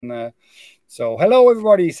So, hello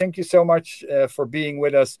everybody. Thank you so much for being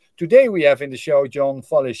with us. Today we have in the show John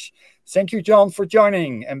Follis. Thank you, John, for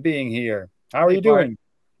joining and being here. How are Hey, you Bart. doing?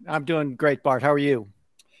 I'm doing great, Bart. How are you?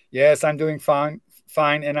 Yes, I'm doing fine,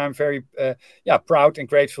 and I'm very proud and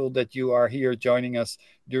grateful that you are here joining us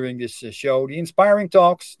during this show. The inspiring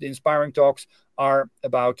talks are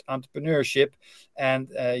about entrepreneurship, and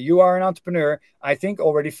you are an entrepreneur. I think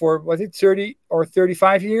already for was it 30 or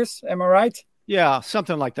 35 years? Am I right? Yeah,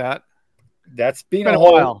 something like that. That's It's been been a a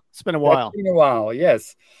whole. while. It's been a That's while. been a while.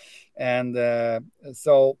 Yes. And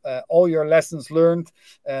all your lessons learned,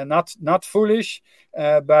 not foolish,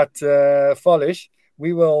 but foolish.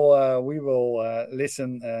 We will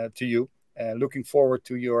listen to you. Looking forward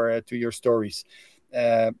to your stories.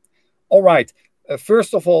 Uh, all right.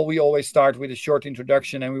 First of all, we always start with a short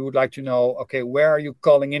introduction, and we would like to know, okay, where are you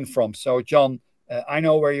calling in from? So, John, I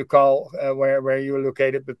know where you call, where you're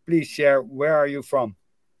located, but please share where are you from?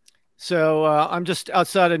 So I'm just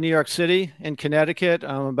outside of New York City in Connecticut.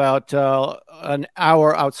 I'm about an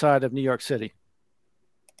hour outside of New York City.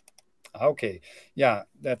 Okay, yeah,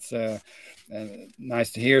 that's uh,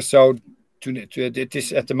 nice to hear. So, it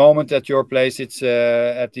is at the moment at your place. It's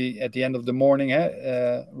at the end of the morning,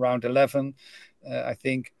 around 11, I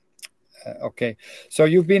think. Okay, so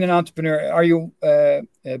you've been an entrepreneur. Are you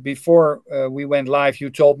before we went live? You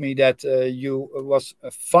told me that you was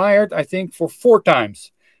fired. I think for 4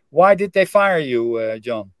 times. Why did they fire you,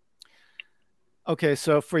 John? Okay,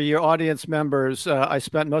 so for your audience members, I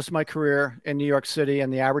spent most of my career in New York City in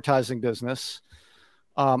the advertising business.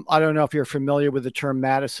 I don't know if you're familiar with the term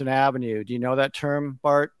Madison Avenue. Do you know that term,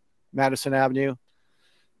 Bart? Madison Avenue?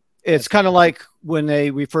 It's Yes. kind of like when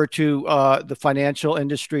they refer to the financial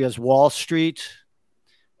industry as Wall Street,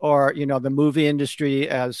 or the movie industry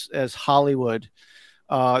as Hollywood.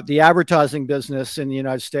 The advertising business in the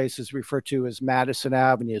United States is referred to as Madison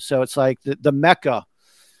Avenue. So it's like the mecca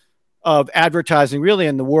of advertising, really,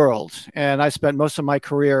 in the world. And I spent most of my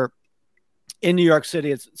career in New York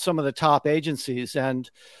City at some of the top agencies. And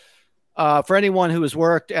for anyone who has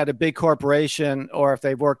worked at a big corporation, or if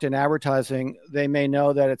they've worked in advertising, they may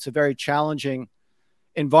know that it's a very challenging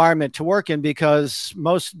environment to work in, because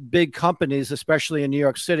most big companies, especially in New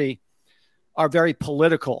York City, are very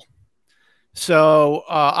political. So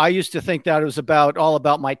I used to think that it was all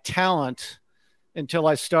about my talent, until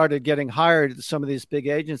I started getting hired at some of these big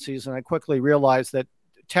agencies, and I quickly realized that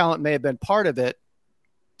talent may have been part of it,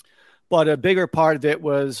 but a bigger part of it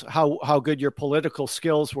was how good your political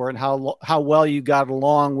skills were, and how well you got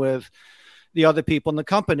along with the other people in the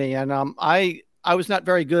company. And I was not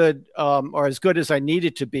very good, or as good as I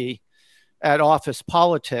needed to be, at office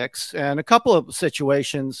politics. And a couple of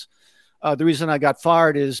situations, the reason I got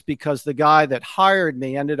fired is because the guy that hired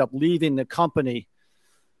me ended up leaving the company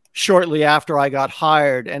shortly after I got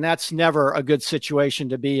hired. And that's never a good situation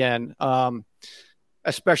to be in,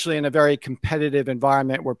 especially in a very competitive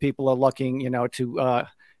environment where people are looking, to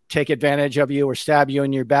take advantage of you or stab you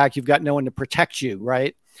in your back. You've got no one to protect you,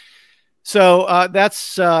 right? So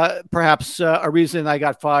that's perhaps a reason I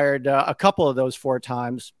got fired a couple of those 4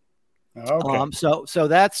 times. Okay. So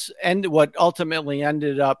that's what ultimately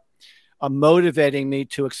ended up motivating me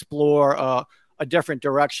to explore a different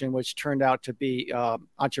direction, which turned out to be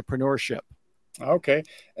entrepreneurship. Okay,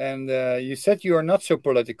 and you said you are not so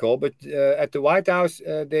political, but at the White House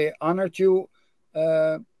they honored you.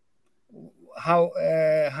 Uh,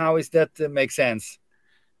 how is that make sense?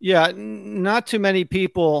 Yeah, not too many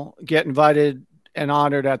people get invited and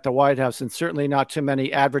honored at the White House, and certainly not too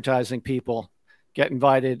many advertising people get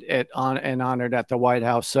invited and honored at the White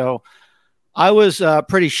House. So I was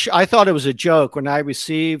I thought it was a joke when I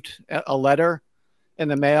received a letter in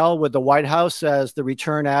the mail with the White House as the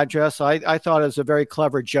return address. I thought it was a very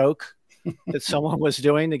clever joke that someone was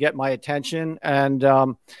doing to get my attention. And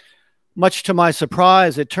much to my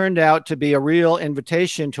surprise, it turned out to be a real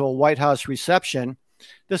invitation to a White House reception.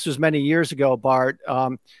 This was many years ago, Bart.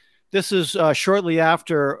 This is shortly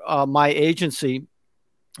after my agency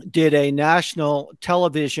did a national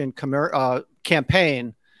television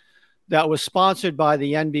campaign that was sponsored by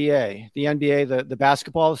the NBA. The NBA, the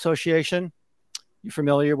Basketball Association. You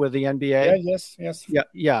familiar with the Yeah, NBA? yes, yes. Yeah,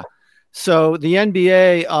 yeah. So the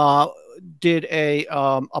NBA did a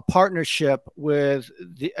partnership with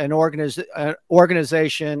an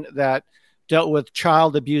organization that dealt with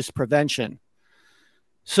child abuse prevention.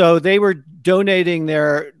 So they were donating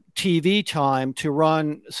their TV time to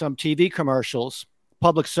run some TV commercials,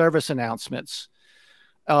 public service announcements,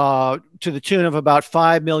 to the tune of about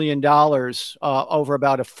 $5 million over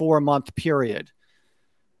about a 4-month period.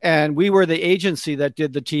 And we were the agency that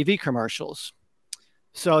did the TV commercials.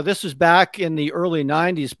 So this was back in the early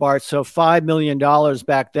 90s, Bart. So $5 million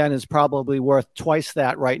back then is probably worth twice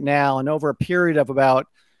that right now. And over a period of about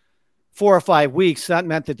 4 or 5 weeks, that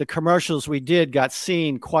meant that the commercials we did got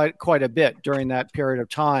seen quite a bit during that period of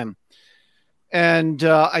time. And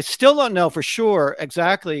I still don't know for sure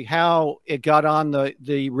exactly how it got on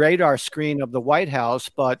the radar screen of the White House,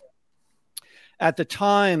 but at the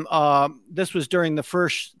time, this was during the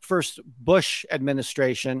first Bush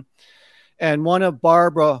administration, and one of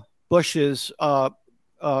Barbara Bush's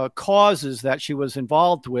causes that she was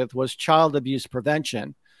involved with was child abuse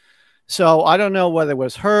prevention. So I don't know whether it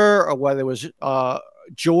was her or whether it was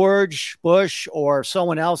George Bush or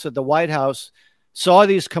someone else at the White House saw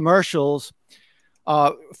these commercials,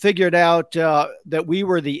 figured out that we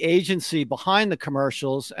were the agency behind the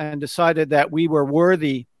commercials, and decided that we were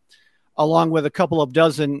worthy, along with a couple of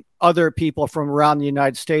dozen other people from around the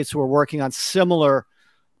United States who were working on similar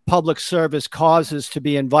public service causes, to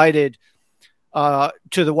be invited to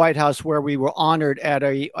the White House, where we were honored at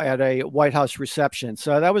a White House reception.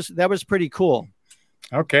 So that was pretty cool.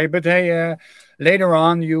 Okay, but hey, later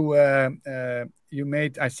on you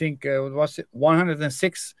made, I think, was it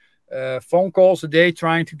 106 phone calls a day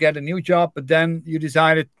trying to get a new job, but then you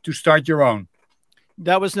decided to start your own.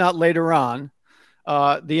 That was not later on.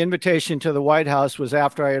 The invitation to the White House was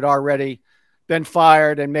after I had already been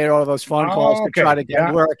fired and made all of those phone calls to try to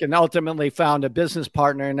get work, and ultimately found a business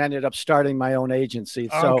partner and ended up starting my own agency.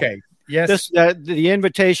 So yes, the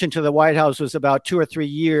invitation to the White House was about 2 or 3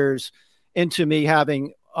 years into me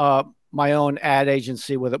having my own ad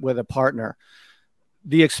agency with a partner.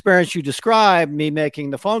 The experience you described, me making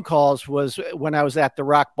the phone calls, was when I was at the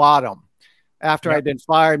rock bottom, after I'd been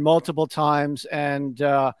fired multiple times and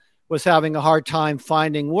was having a hard time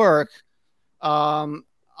finding work.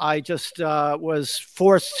 I just was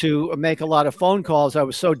forced to make a lot of phone calls. I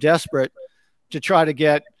was so desperate to try to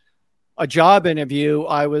get a job interview.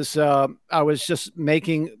 I was just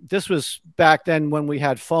making, this was back then when we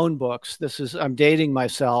had phone books. I'm dating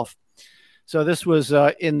myself. So this was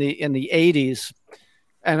in the 80s.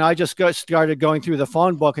 And I just started going through the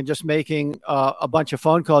phone book and just making a bunch of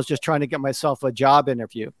phone calls, just trying to get myself a job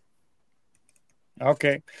interview.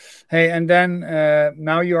 Okay. Hey, and then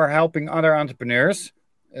now you are helping other entrepreneurs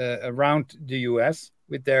around the US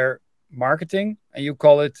with their marketing, and you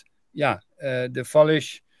call it, the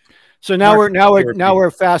Follis. So now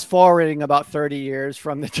we're fast forwarding about 30 years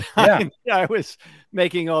from the time I was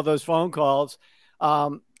making all those phone calls.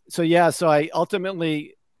 So I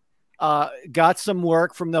ultimately got some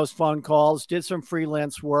work from those phone calls, did some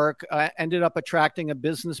freelance work, ended up attracting a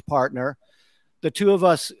business partner. The two of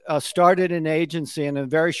us started an agency, and in a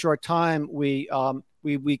very short time, we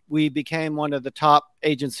became one of the top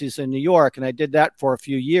agencies in New York, and I did that for a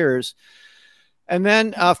few years. And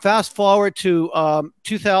then fast forward to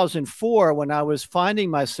 2004, when I was finding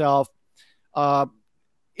myself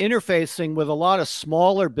interfacing with a lot of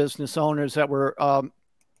smaller business owners that were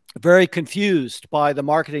very confused by the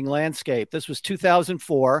marketing landscape. This was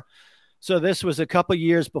 2004. So this was a couple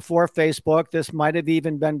years before Facebook. This might have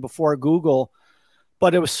even been before Google.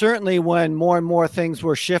 But it was certainly when more and more things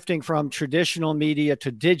were shifting from traditional media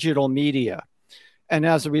to digital media. And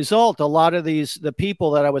as a result, a lot of the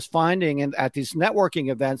people that I was finding at these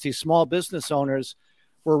networking events, these small business owners,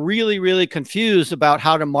 were really, really confused about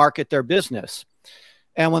how to market their business.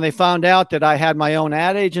 And when they found out that I had my own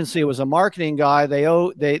ad agency, was a marketing guy,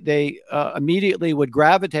 they immediately would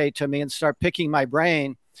gravitate to me and start picking my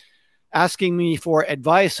brain, asking me for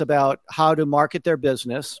advice about how to market their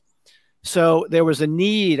business. So there was a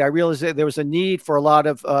need. I realized that there was a need for a lot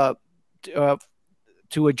of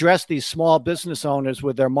to address these small business owners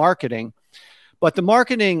with their marketing. But the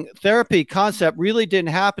marketing therapy concept really didn't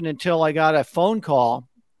happen until I got a phone call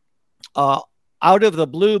out of the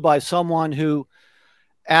blue by someone who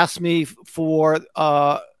asked me for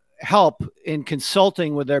help in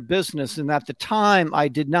consulting with their business. And at the time, I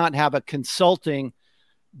did not have a consulting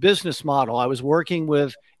business model. I was working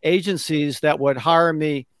with agencies that would hire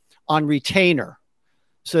me on retainer.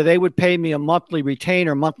 So they would pay me a monthly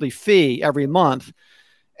retainer, monthly fee every month.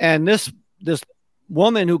 And this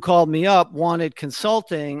woman who called me up wanted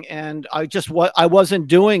consulting, and I wasn't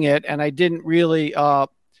doing it, and I didn't really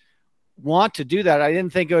want to do that. I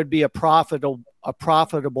didn't think it would be a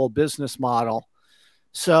profitable business model.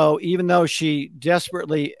 So even though she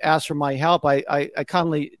desperately asked for my help, I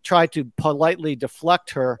kindly tried to politely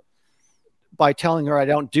deflect her by telling her I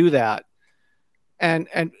don't do that. And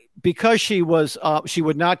because she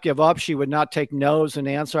would not give up, she would not take no as an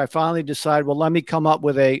answer, I finally decided, well, let me come up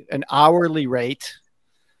with an hourly rate.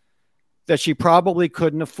 that she probably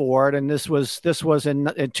couldn't afford. And this was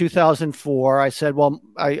in 2004. I said, well,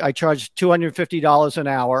 I charged $250 an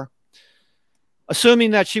hour,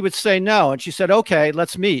 assuming that she would say no. And she said, okay,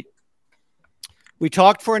 let's meet. We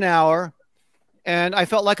talked for an hour, and I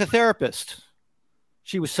felt like a therapist.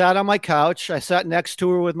 She was sat on my couch. I sat next to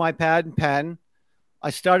her with my pad and pen.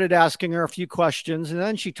 I started asking her a few questions, and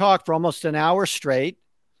then she talked for almost an hour straight.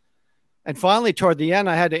 And finally, toward the end,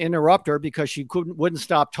 I had to interrupt her because she wouldn't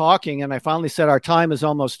stop talking. And I finally said, our time is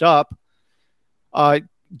almost up. Do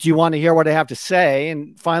you want to hear what I have to say?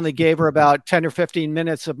 And finally gave her about 10 or 15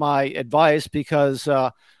 minutes of my advice because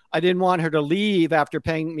I didn't want her to leave after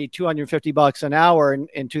paying me $250 an hour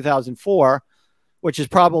in 2004, which is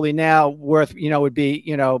probably now worth, would be,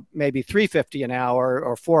 maybe $350 an hour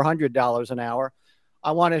or $400 an hour.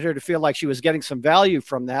 I wanted her to feel like she was getting some value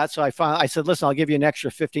from that. So I said, listen, I'll give you an extra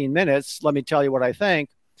 15 minutes. Let me tell you what I think.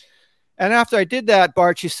 And after I did that,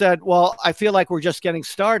 Bart, she said, well, I feel like we're just getting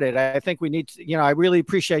started. I think we need to, I really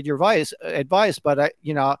appreciate your advice, but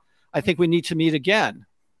I think we need to meet again.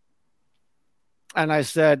 And I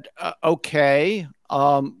said, okay,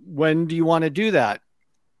 when do you want to do that?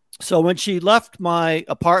 So when she left my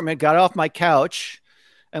apartment, got off my couch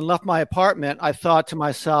and left my apartment, I thought to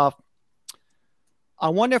myself, I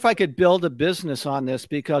wonder if I could build a business on this,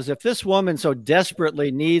 because if this woman so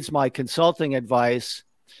desperately needs my consulting advice,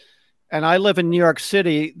 and I live in New York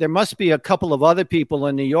City, there must be a couple of other people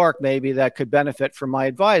in New York maybe that could benefit from my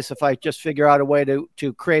advice if I just figure out a way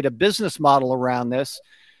to create a business model around this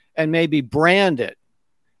and maybe brand it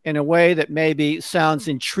in a way that maybe sounds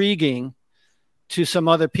intriguing to some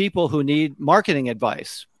other people who need marketing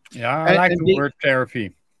advice. Yeah, I like the word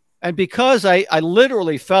therapy. And because I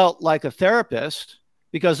literally felt like a therapist,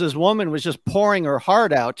 because this woman was just pouring her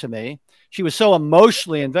heart out to me. She was so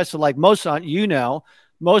emotionally invested, like most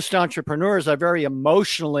entrepreneurs are very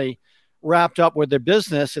emotionally wrapped up with their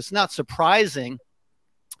business. It's not surprising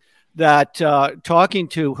that talking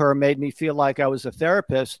to her made me feel like I was a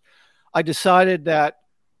therapist. I decided that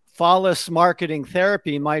Follis marketing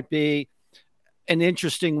therapy might be an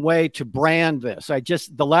interesting way to brand this.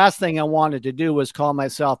 The last thing I wanted to do was call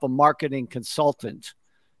myself a marketing consultant,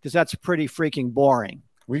 because that's pretty freaking boring.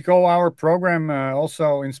 We call our program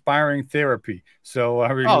also Inspiring Therapy. So I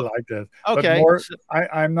really like that. Okay. But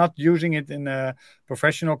I'm not using it in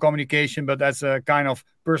professional communication, but that's a kind of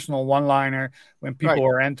personal one-liner when people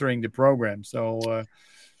are entering the program. So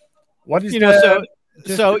what is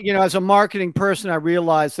as a marketing person, I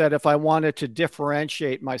realized that if I wanted to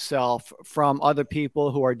differentiate myself from other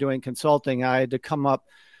people who are doing consulting, I had to come up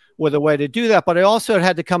with a way to do that. But I also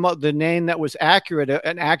had to come up with a name that was accurate,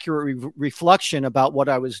 an accurate reflection about what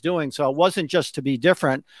I was doing. So it wasn't just to be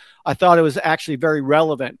different. I thought it was actually very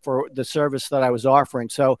relevant for the service that I was offering.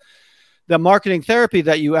 So the marketing therapy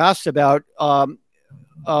that you asked about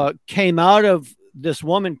came out of this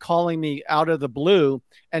woman calling me out of the blue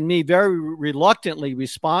and me very reluctantly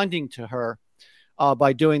responding to her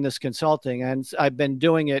by doing this consulting. And I've been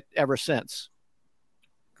doing it ever since.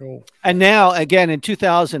 Cool. And now, again, in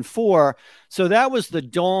 2004, so that was the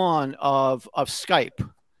dawn of Skype,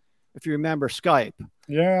 if you remember Skype.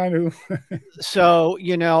 Yeah, I do. So,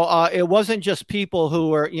 it wasn't just people who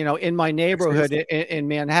were, in my neighborhood in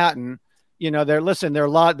Manhattan. There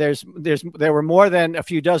were more than a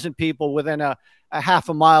few dozen people within a half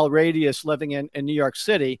a mile radius living in New York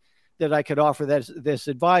City that I could offer this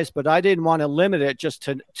advice, but I didn't want to limit it just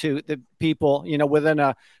to the people, within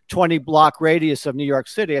a 20 block radius of New York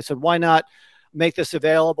City. I said, why not make this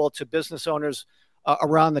available to business owners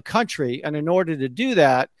around the country? And in order to do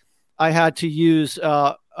that, I had to use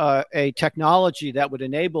a technology that would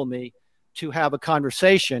enable me to have a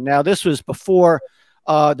conversation. Now, this was before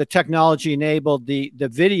the technology enabled the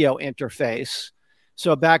video interface.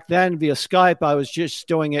 So back then via Skype, I was just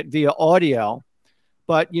doing it via audio.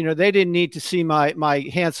 But, they didn't need to see my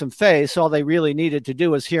handsome face. All they really needed to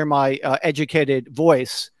do was hear my educated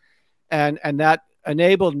voice. And that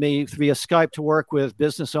enabled me via Skype to work with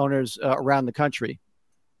business owners around the country.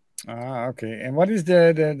 Okay. And what is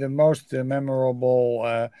the most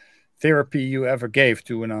memorable therapy you ever gave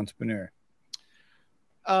to an entrepreneur?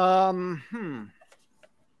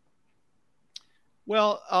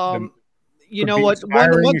 Well, you know what?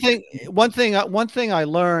 One thing I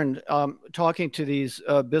learned talking to these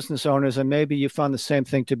business owners, and maybe you found the same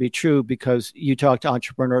thing to be true because you talk to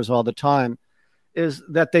entrepreneurs all the time, is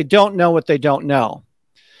that they don't know what they don't know.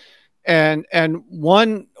 And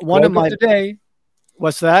one of my day.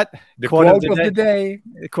 What's that? The quote of the day.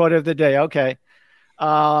 The quote of the day. Okay.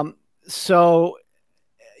 So,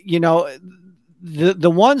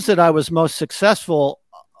 the ones that I was most successful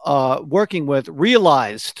working with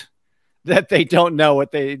realized that they don't know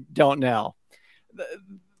what they don't know.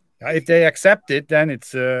 If they accept it, then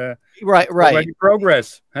it's right. already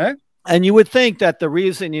progress, huh? And you would think that the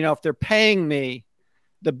reason, if they're paying me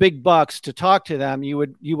the big bucks to talk to them, you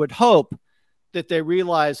would hope that they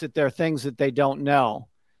realize that there are things that they don't know,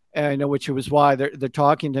 and which was why they're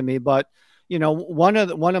talking to me. But one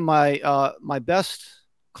of my best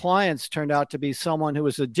clients turned out to be someone who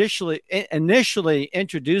was initially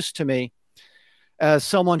introduced to me as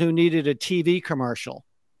someone who needed a TV commercial.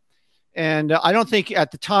 And I don't think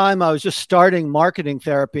at the time I was just starting marketing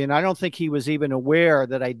therapy, and I don't think he was even aware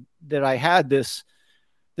that I had this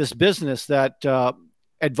business that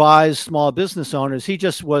advised small business owners. He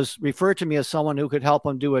just was referred to me as someone who could help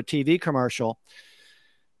him do a TV commercial.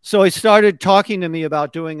 So he started talking to me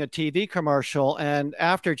about doing a TV commercial, and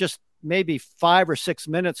after just maybe 5 or 6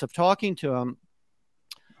 minutes of talking to him,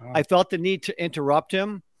 I felt the need to interrupt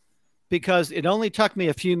him, because it only took me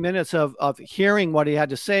a few minutes of hearing what he had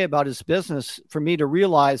to say about his business for me to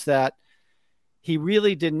realize that he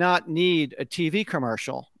really did not need a TV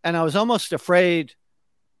commercial. And I was almost afraid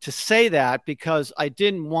to say that, because I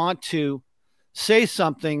didn't want to say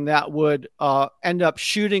something that would end up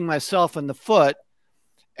shooting myself in the foot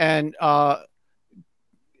and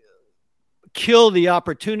kill the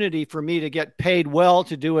opportunity for me to get paid well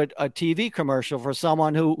to do a TV commercial for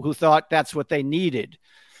someone who thought that's what they needed.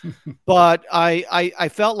 But I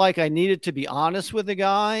felt like I needed to be honest with the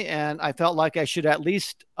guy, and I felt like I should at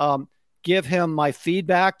least give him my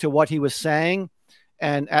feedback to what he was saying,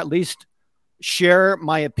 and at least share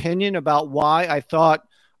my opinion about why I thought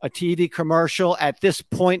a TV commercial at this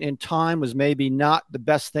point in time was maybe not the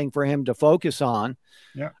best thing for him to focus on.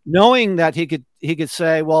 Yeah. Knowing that he could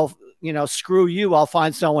say, well, screw you, I'll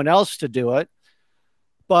find someone else to do it.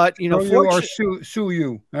 But, screw you or sue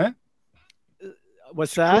you, huh?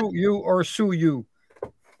 What's that? Screw you or sue you.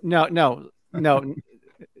 No,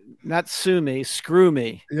 not sue me, screw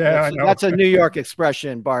me. Yeah, I know. That's a New York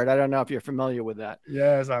expression, Bart. I don't know if you're familiar with that.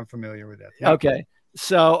 Yes, I'm familiar with that. Yeah. Okay.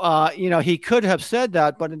 So, he could have said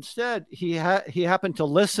that, but instead he happened to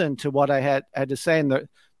listen to what I had to say and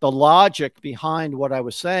the logic behind what I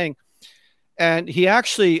was saying. And he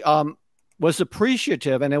actually was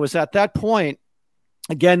appreciative. And it was at that point,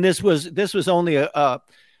 again, this was only a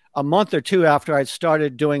month or two after I'd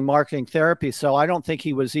started doing marketing therapy. So I don't think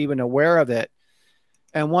he was even aware of it.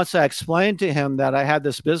 And once I explained to him that I had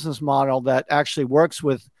this business model that actually works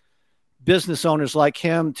with business owners like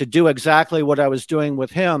him to do exactly what I was doing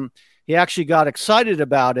with him, he actually got excited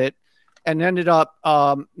about it and ended up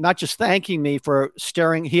not just thanking me for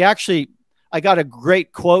staring. I got a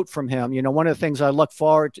great quote from him. One of the things I look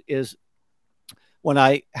forward to is when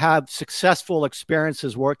I have successful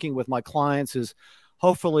experiences working with my clients is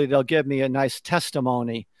hopefully they'll give me a nice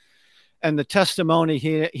testimony. And the testimony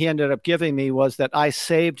he ended up giving me was that I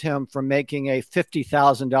saved him from making a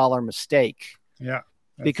 $50,000 mistake. Yeah.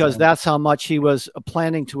 Because that's how much he was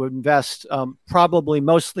planning to invest, probably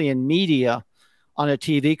mostly in media on a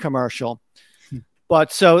TV commercial.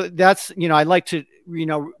 But so that's, I'd like to,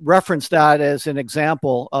 reference that as an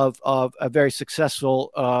example of a very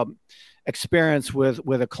successful experience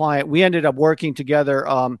with a client. We ended up working together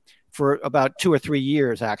for about 2 or 3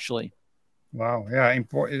 years, actually. Wow. Yeah.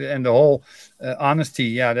 Important. And the whole honesty.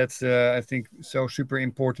 Yeah. That's, I think, so super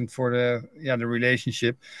important for the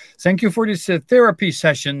relationship. Thank you for this therapy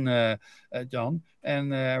session, John.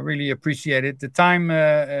 And really appreciate it. The time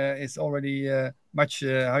is already much,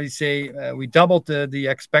 we doubled the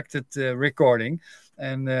expected recording.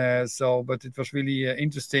 And but it was really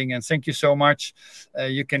interesting. And thank you so much.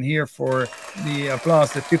 You can hear for the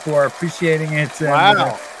applause that people are appreciating it. Wow.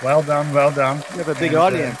 And, well done. Well done. You have a big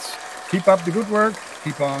audience. Keep up the good work.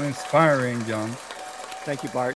 Keep on inspiring, John. Thank you, Bart.